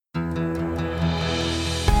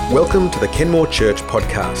Welcome to the Kenmore Church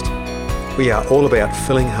podcast. We are all about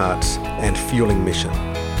filling hearts and fueling mission.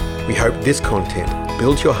 We hope this content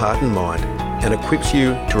builds your heart and mind and equips you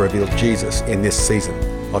to reveal Jesus in this season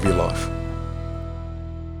of your life.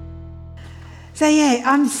 So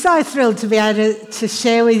I'm so thrilled to be able to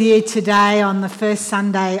share with you today on the first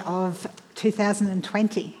Sunday of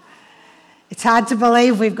 2020. It's hard to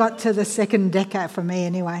believe we've got to the second decade, for me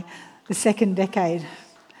anyway, the second decade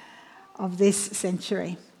of this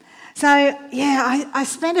century. So I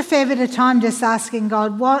spent a fair bit of time just asking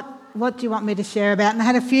God, what do you want me to share about? And I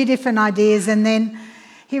had a few different ideas, and then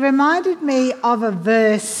he reminded me of a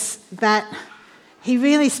verse that he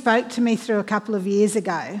really spoke to me through a couple of years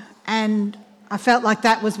ago, and I felt like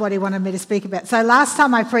that was what he wanted me to speak about. So last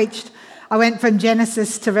time I preached, I went from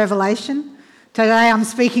Genesis to Revelation. Today I'm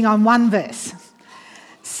speaking on one verse.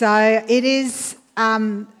 So it is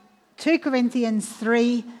 2 Corinthians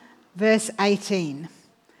 3, verse 18.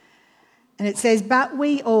 And it says, "But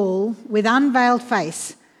we all, with unveiled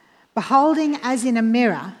face, beholding as in a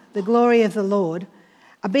mirror the glory of the Lord,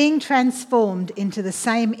 are being transformed into the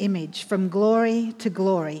same image from glory to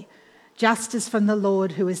glory, just as from the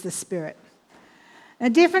Lord who is the Spirit." Now,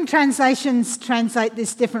 different translations translate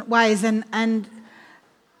this different ways, and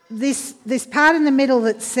this part in the middle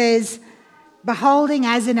that says, "beholding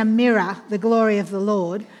as in a mirror the glory of the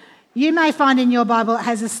Lord," you may find in your Bible it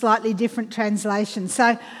has a slightly different translation.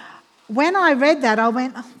 So when I read that, I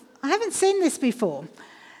went, I haven't seen this before.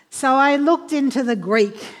 So I looked into the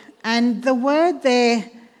Greek, and the word there,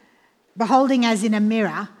 beholding as in a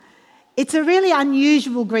mirror, it's a really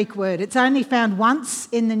unusual Greek word. It's only found once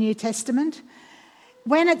in the New Testament.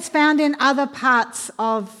 When it's found in other parts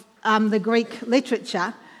of the Greek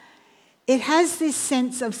literature, it has this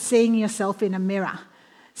sense of seeing yourself in a mirror.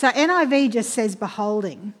 So NIV just says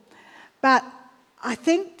beholding. But I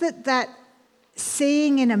think that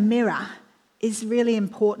seeing in a mirror is really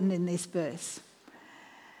important in this verse.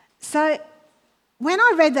 So when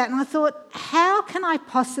I read that, and I thought, how can I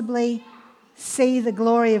possibly see the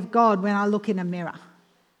glory of God when I look in a mirror?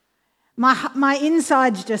 My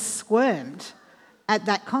insides just squirmed at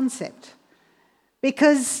that concept,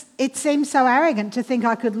 because it seems so arrogant to think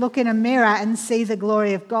I could look in a mirror and see the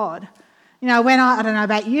glory of God. You know, I don't know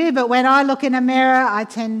about you, but when I look in a mirror, I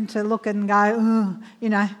tend to look and go,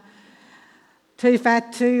 too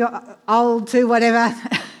fat, too old, too whatever,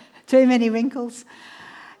 too many wrinkles.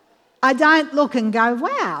 I don't look and go,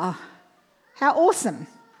 wow, how awesome.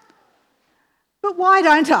 But why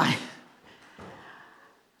don't I?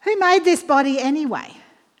 Who made this body anyway?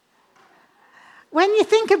 When you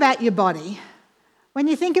think about your body, when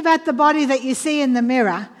you think about the body that you see in the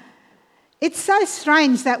mirror, it's so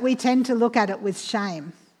strange that we tend to look at it with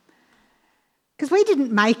shame, because we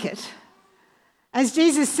didn't make it. As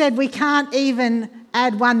Jesus said, we can't even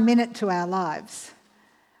add 1 minute to our lives.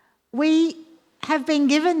 We have been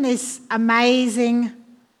given this amazing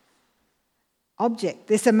object,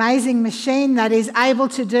 this amazing machine that is able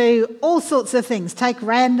to do all sorts of things, take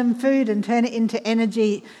random food and turn it into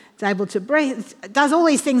energy. It's able to breathe. It does all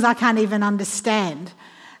these things I can't even understand.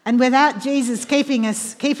 And without Jesus keeping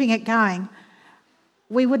it going,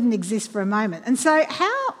 we wouldn't exist for a moment. And so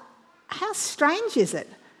how strange is it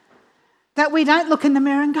that we don't look in the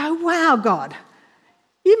mirror and go, wow, God,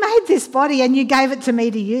 you made this body and you gave it to me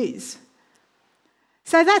to use.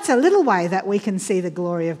 So that's a little way that we can see the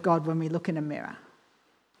glory of God when we look in a mirror.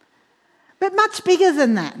 But much bigger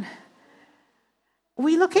than that.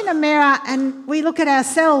 We look in a mirror and we look at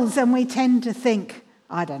ourselves and we tend to think,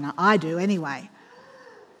 I don't know, I do anyway,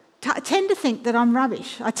 I tend to think that I'm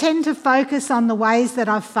rubbish. I tend to focus on the ways that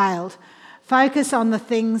I've failed, focus on the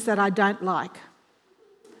things that I don't like.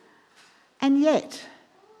 And yet,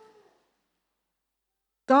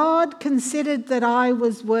 God considered that I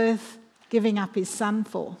was worth giving up his son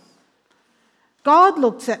for. God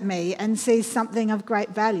looks at me and sees something of great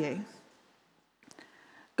value.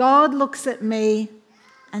 God looks at me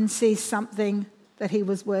and sees something that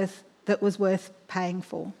was worth paying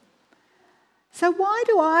for. So why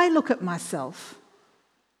do I look at myself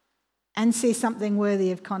and see something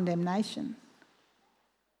worthy of condemnation?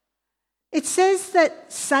 It says that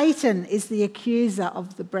Satan is the accuser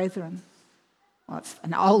of the brethren. Well, it's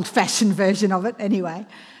an old-fashioned version of it anyway.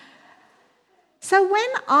 So when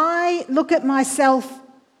I look at myself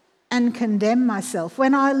and condemn myself,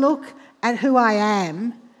 when I look at who I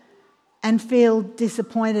am and feel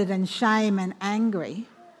disappointed and shame and angry,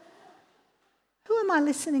 who am I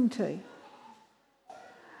listening to?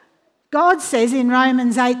 God says in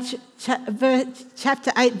Romans 8,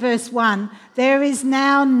 chapter 8, verse 1, there is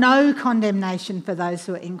now no condemnation for those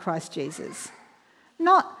who are in Christ Jesus.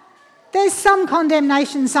 Not There's some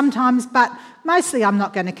condemnation sometimes, but mostly I'm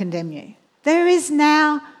not going to condemn you. There is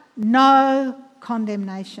now no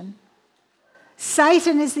condemnation.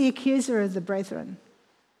 Satan is the accuser of the brethren.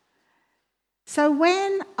 So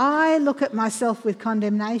when I look at myself with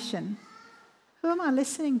condemnation, who am I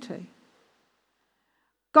listening to?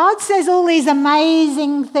 God says all these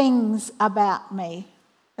amazing things about me.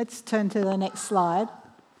 Let's turn to the next slide.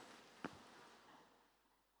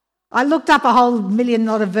 I looked up a whole million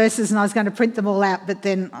lot of verses and I was going to print them all out, but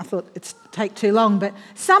then I thought it'd take too long. But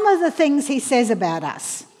some of the things he says about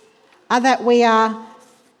us are that we are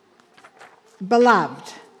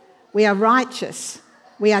beloved, we are righteous,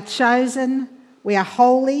 we are chosen, we are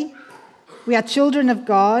holy, we are children of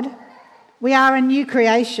God, we are a new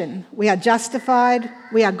creation, we are justified,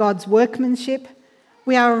 we are God's workmanship,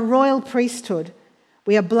 we are a royal priesthood,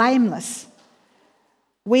 we are blameless,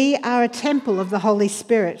 we are a temple of the Holy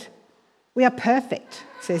Spirit. We are perfect,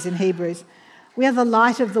 it says in Hebrews. We are the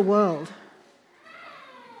light of the world.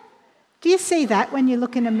 Do you see that when you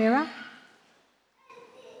look in a mirror?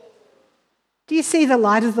 Do you see the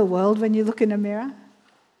light of the world when you look in a mirror?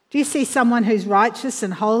 Do you see someone who's righteous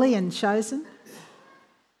and holy and chosen?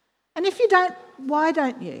 And if you don't, why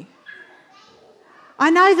don't you? I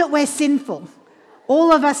know that we're sinful.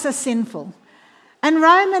 All of us are sinful. And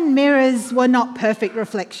Roman mirrors were not perfect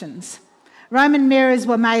reflections. Roman mirrors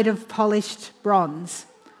were made of polished bronze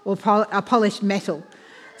or polished metal.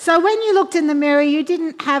 So when you looked in the mirror, you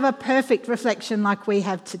didn't have a perfect reflection like we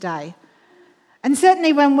have today. And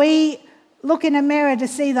certainly when we look in a mirror to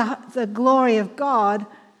see the glory of God,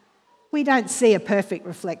 we don't see a perfect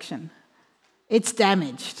reflection. It's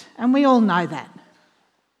damaged, and we all know that.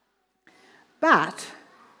 But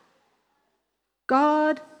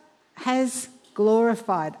God has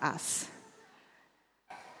glorified us.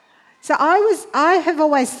 So I have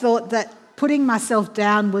always thought that putting myself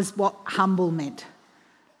down was what humble meant.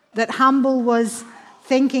 That humble was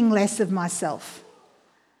thinking less of myself.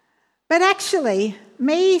 But actually,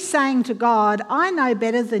 me saying to God, I know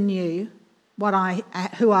better than you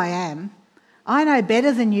who I am. I know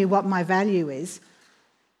better than you what my value is.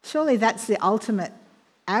 Surely that's the ultimate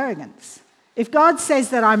arrogance. If God says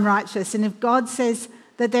that I'm righteous, and if God says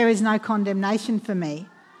that there is no condemnation for me,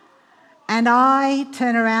 and I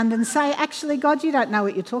turn around and say, actually, God, you don't know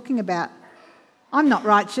what you're talking about. I'm not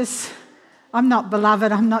righteous. I'm not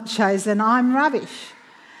beloved. I'm not chosen. I'm rubbish.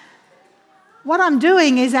 What I'm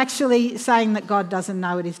doing is actually saying that God doesn't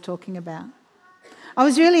know what he's talking about. I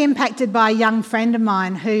was really impacted by a young friend of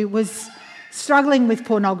mine who was struggling with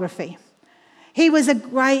pornography. He was a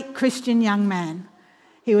great Christian young man.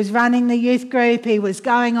 He was running the youth group. He was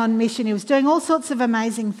going on mission. He was doing all sorts of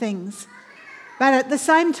amazing things. But at the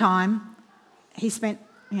same time, he spent,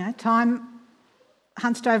 time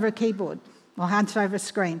hunched over a keyboard or hunched over a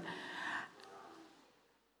screen.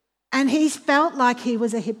 And he felt like he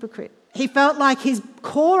was a hypocrite. He felt like his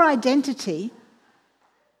core identity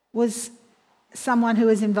was someone who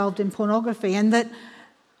was involved in pornography, and that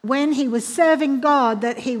when he was serving God,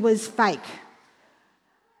 that he was fake.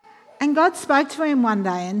 And God spoke to him one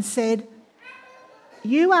day and said,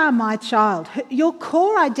 you are my child. Your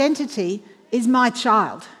core identity is my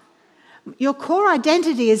child. Your core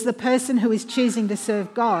identity is the person who is choosing to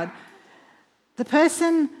serve God. The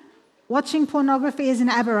person watching pornography is an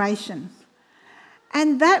aberration.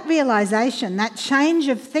 And that realisation, that change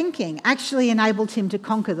of thinking, actually enabled him to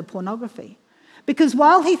conquer the pornography. Because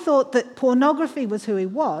while he thought that pornography was who he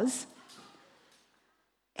was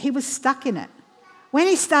stuck in it. When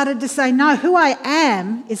he started to say, no, who I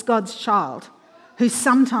am is God's child, who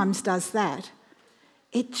sometimes does that,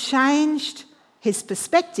 it changed his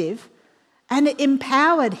perspective and it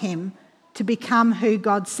empowered him to become who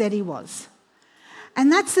God said he was.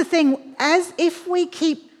 And that's the thing, as if we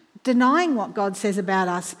keep denying what God says about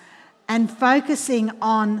us and focusing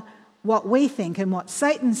on what we think and what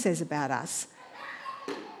Satan says about us,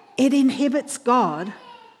 it inhibits God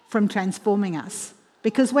from transforming us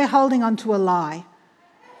because we're holding on to a lie.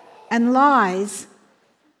 And lies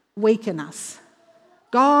weaken us.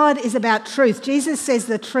 God is about truth. Jesus says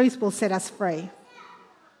the truth will set us free.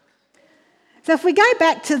 So if we go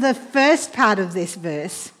back to the first part of this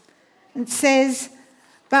verse, it says,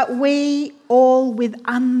 but we all with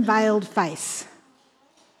unveiled face.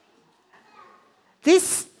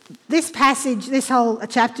 This passage, this whole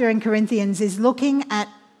chapter in Corinthians is looking at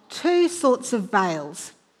two sorts of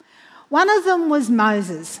veils. One of them was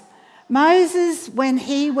Moses. Moses, when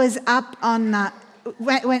he was up on,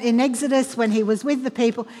 in Exodus, when he was with the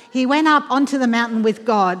people, he went up onto the mountain with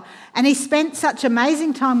God, and he spent such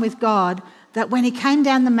amazing time with God that when he came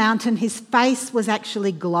down the mountain, his face was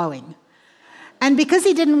actually glowing. And because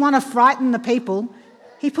he didn't want to frighten the people,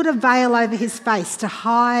 he put a veil over his face to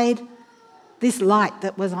hide this light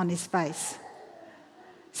that was on his face.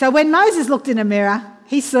 So when Moses looked in a mirror,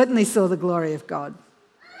 he certainly saw the glory of God.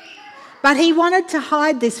 But he wanted to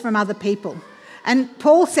hide this from other people. And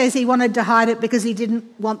Paul says he wanted to hide it because he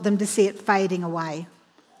didn't want them to see it fading away.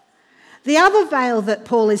 The other veil that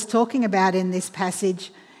Paul is talking about in this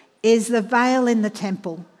passage is the veil in the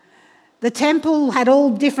temple. The temple had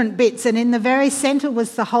all different bits, and in the very centre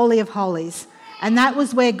was the Holy of Holies, and that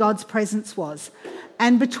was where God's presence was.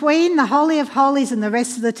 And between the Holy of Holies and the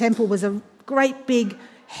rest of the temple was a great big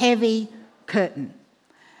heavy curtain.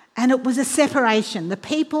 And it was a separation. The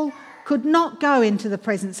people could not go into the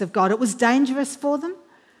presence of God. It was dangerous for them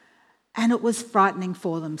and it was frightening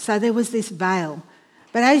for them. So there was this veil.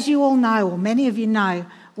 But as you all know, or many of you know,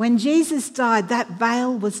 when Jesus died, that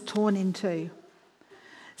veil was torn in two.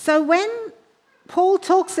 So when Paul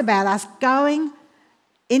talks about us going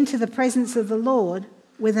into the presence of the Lord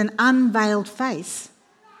with an unveiled face,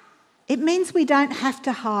 it means we don't have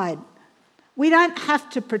to hide. We don't have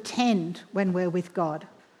to pretend when we're with God.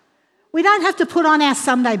 We don't have to put on our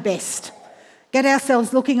Sunday best, get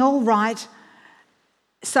ourselves looking all right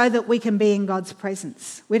so that we can be in God's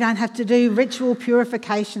presence. We don't have to do ritual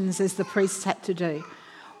purifications as the priests had to do.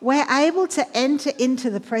 We're able to enter into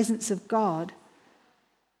the presence of God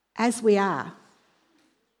as we are.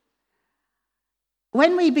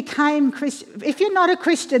 When we became Christian, if you're not a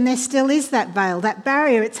Christian, there still is that veil, that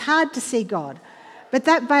barrier. It's hard to see God. But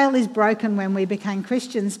that veil is broken when we became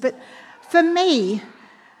Christians. But for me,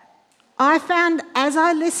 I found as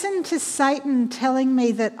I listened to Satan telling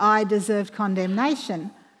me that I deserved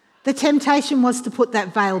condemnation, the temptation was to put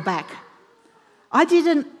that veil back. I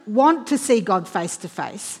didn't want to see God face to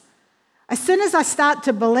face. As soon as I start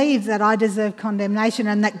to believe that I deserve condemnation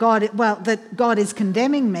and that God is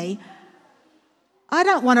condemning me, I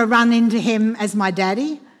don't want to run into him as my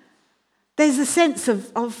daddy. There's a sense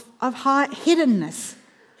of hiddenness,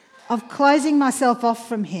 of closing myself off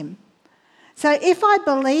from him. So if I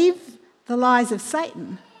believe the lies of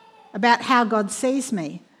Satan about how God sees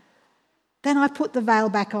me, then I put the veil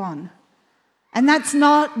back on. And that's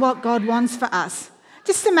not what God wants for us.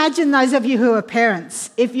 Just imagine those of you who are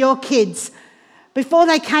parents, if your kids, before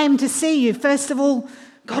they came to see you, first of all,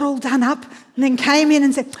 got all done up and then came in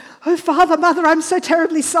and said, "Oh, Father, Mother, I'm so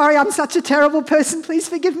terribly sorry. I'm such a terrible person. Please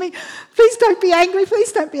forgive me. Please don't be angry.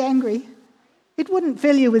 Please don't be angry." It wouldn't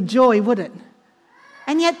fill you with joy, would it?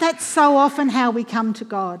 And yet that's so often how we come to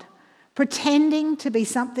God, pretending to be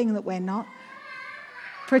something that we're not,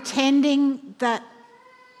 pretending that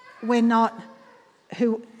we're not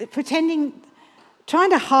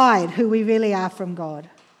trying to hide who we really are from God.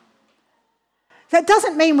 That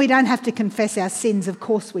doesn't mean we don't have to confess our sins. Of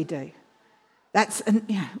course we do.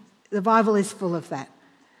 The Bible is full of that.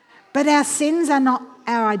 But our sins are not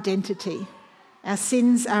our identity. Our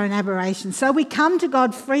sins are an aberration. So we come to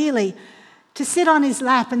God freely to sit on his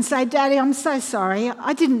lap and say, "Daddy, I'm so sorry.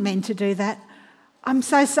 I didn't mean to do that. I'm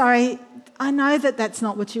so sorry. I know that that's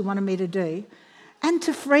not what you wanted me to do." And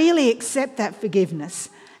to freely accept that forgiveness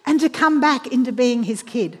and to come back into being his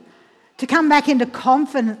kid, to come back into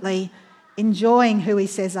confidently enjoying who he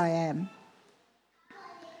says I am.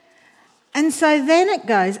 And so then it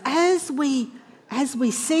goes, as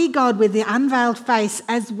we see God with the unveiled face,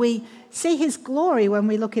 as we see his glory when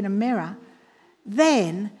we look in a mirror,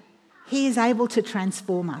 then he is able to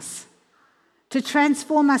transform us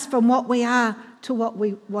from what we are to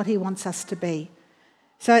what he wants us to be.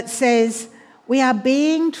 So it says, we are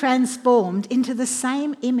being transformed into the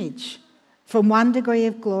same image from one degree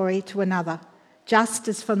of glory to another, just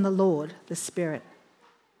as from the Lord, the Spirit.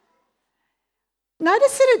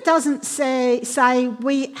 Notice that it doesn't say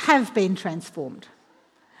we have been transformed.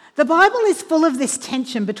 The Bible is full of this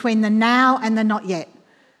tension between the now and the not yet.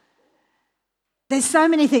 There's so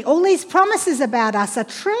many things. All these promises about us are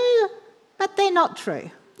true, but they're not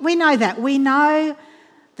true. We know that. We know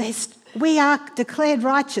we are declared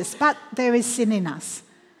righteous, but there is sin in us.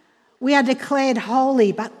 We are declared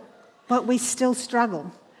holy, but we still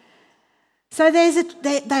struggle. So they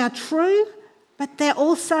are true, but they're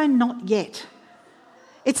also not yet.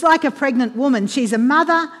 It's like a pregnant woman. She's a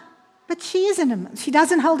mother, but she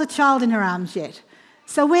doesn't hold a child in her arms yet.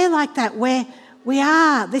 So we're like that, where we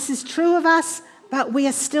are. This is true of us, but we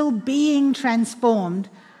are still being transformed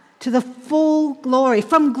to the full glory,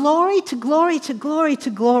 from glory to glory to glory to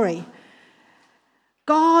glory.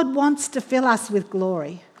 God wants to fill us with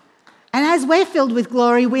glory. And as we're filled with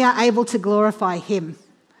glory, we are able to glorify him.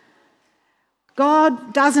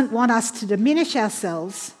 God doesn't want us to diminish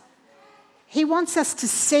ourselves. He wants us to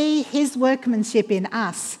see his workmanship in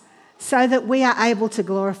us so that we are able to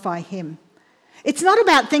glorify him. It's not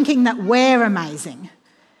about thinking that we're amazing.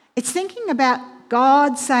 It's thinking about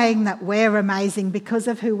God saying that we're amazing because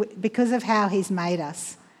of how he's made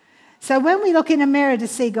us. So when we look in a mirror to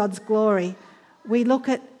see God's glory, we look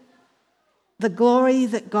at the glory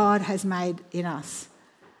that God has made in us.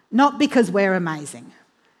 Not because we're amazing.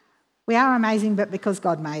 We are amazing, but because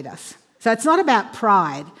God made us. So it's not about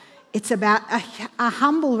pride. It's about a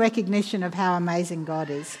humble recognition of how amazing God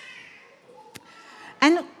is.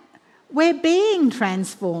 And we're being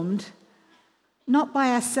transformed, not by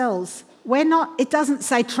ourselves. It doesn't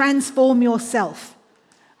say transform yourself.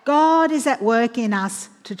 God is at work in us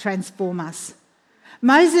to transform us.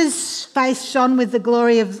 Moses' face shone with the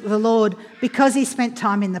glory of the Lord because he spent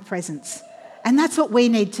time in the presence. And that's what we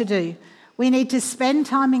need to do. We need to spend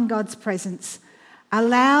time in God's presence,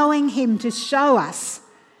 allowing him to show us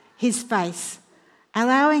his face,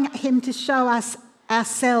 allowing him to show us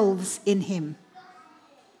ourselves in him.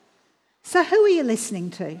 So who are you listening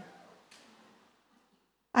to?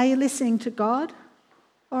 Are you listening to God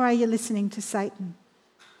or are you listening to Satan?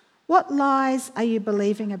 What lies are you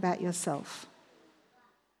believing about yourself?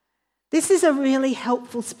 This is a really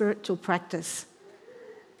helpful spiritual practice,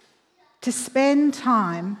 to spend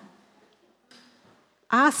time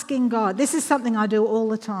asking God. This is something I do all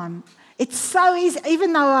the time. It's so easy,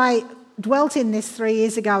 even though I dwelt in this 3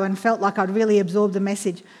 years ago and felt like I'd really absorbed the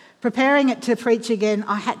message, preparing it to preach again,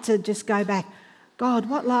 I had to just go back. God,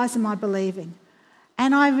 what lies am I believing?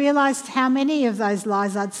 And I realised how many of those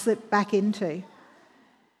lies I'd slipped back into.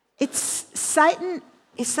 Satan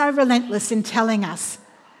is so relentless in telling us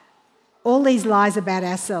all these lies about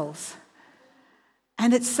ourselves.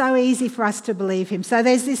 And it's so easy for us to believe him. So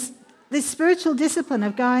there's this spiritual discipline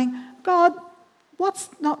of going, God, what's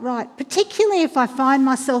not right? Particularly if I find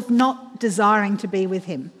myself not desiring to be with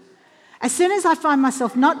him. As soon as I find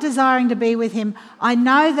myself not desiring to be with him, I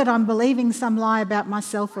know that I'm believing some lie about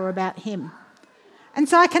myself or about him. And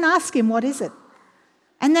so I can ask him, what is it?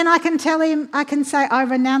 And then I can tell him, I can say, I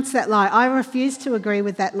renounce that lie. I refuse to agree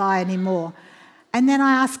with that lie anymore. And then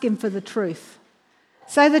I ask him for the truth.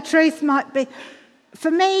 So the truth might be,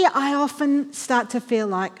 for me, I often start to feel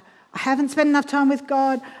like I haven't spent enough time with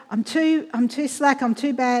God. I'm too slack. I'm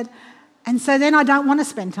too bad. And so then I don't want to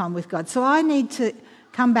spend time with God. So I need to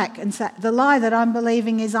come back and say, the lie that I'm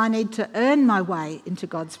believing is I need to earn my way into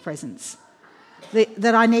God's presence.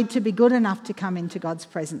 That I need to be good enough to come into God's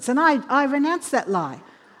presence. And I renounce that lie.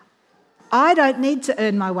 I don't need to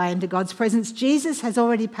earn my way into God's presence. Jesus has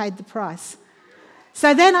already paid the price.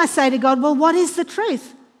 So then I say to God, well, what is the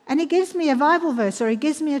truth? And he gives me a Bible verse or he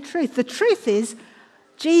gives me a truth. The truth is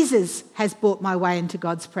Jesus has bought my way into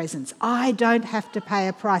God's presence. I don't have to pay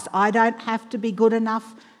a price. I don't have to be good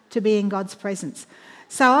enough to be in God's presence.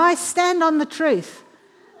 So I stand on the truth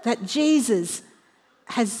that Jesus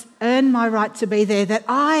has earned my right to be there, that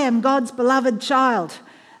I am God's beloved child,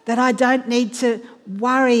 that I don't need to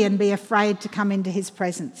worry and be afraid to come into his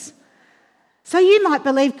presence. So you might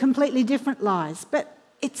believe completely different lies, but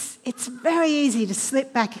it's very easy to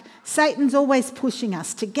slip back. Satan's always pushing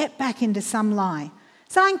us to get back into some lie.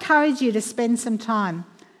 So I encourage you to spend some time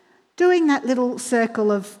doing that little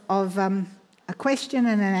circle of a question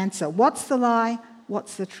and an answer. What's the lie?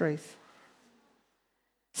 What's the truth?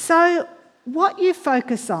 So what you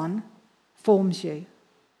focus on forms you.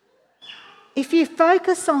 If you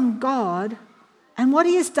focus on God and what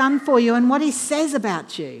he has done for you and what he says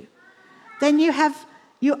about you, then you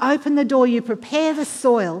open the door, you prepare the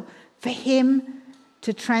soil for him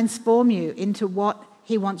to transform you into what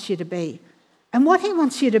he wants you to be. And what he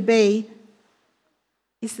wants you to be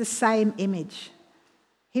is the same image.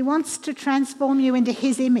 He wants to transform you into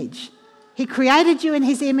his image. He created you in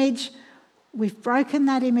his image. We've broken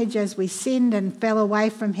that image as we sinned and fell away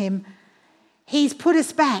from him. He's put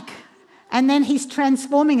us back, and then he's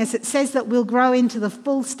transforming us. It says that we'll grow into the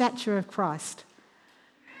full stature of Christ.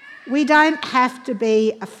 We don't have to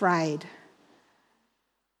be afraid.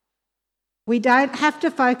 We don't have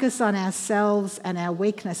to focus on ourselves and our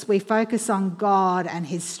weakness. We focus on God and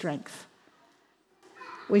his strength.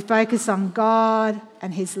 We focus on God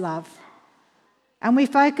and his love. And we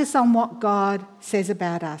focus on what God says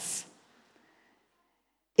about us.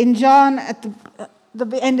 In John, at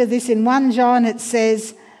the end of this, in 1 John, it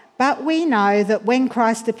says, but we know that when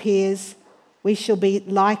Christ appears, we shall be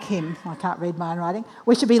like him. I can't read my own writing.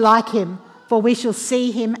 We shall be like him, for we shall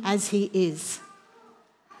see him as he is.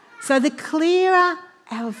 So the clearer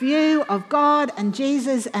our view of God and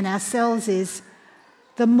Jesus and ourselves is,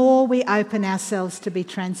 the more we open ourselves to be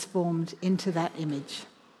transformed into that image.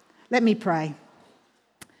 Let me pray.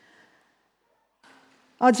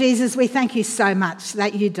 Oh, Jesus, we thank you so much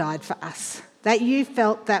that you died for us, that you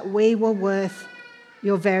felt that we were worth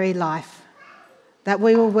your very life, that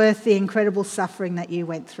we were worth the incredible suffering that you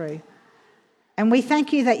went through. And we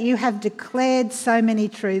thank you that you have declared so many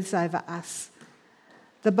truths over us.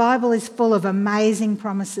 The Bible is full of amazing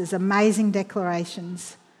promises, amazing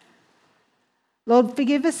declarations. Lord,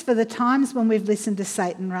 forgive us for the times when we've listened to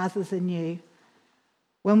Satan rather than you,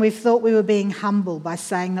 when we've thought we were being humble by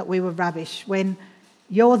saying that we were rubbish, when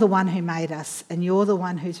you're the one who made us and you're the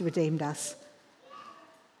one who's redeemed us.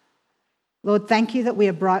 Lord, thank you that we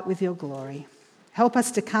are bright with your glory. Help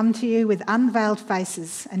us to come to you with unveiled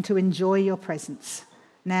faces and to enjoy your presence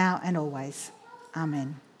now and always.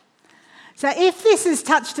 Amen. So if this has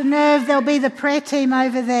touched a nerve, there'll be the prayer team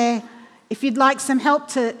over there. If you'd like some help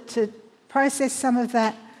to process some of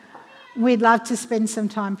that, we'd love to spend some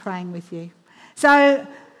time praying with you. So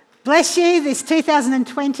bless you this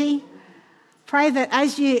 2020. Pray that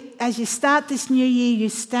as you start this new year, you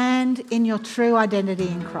stand in your true identity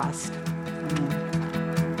in Christ. Amen.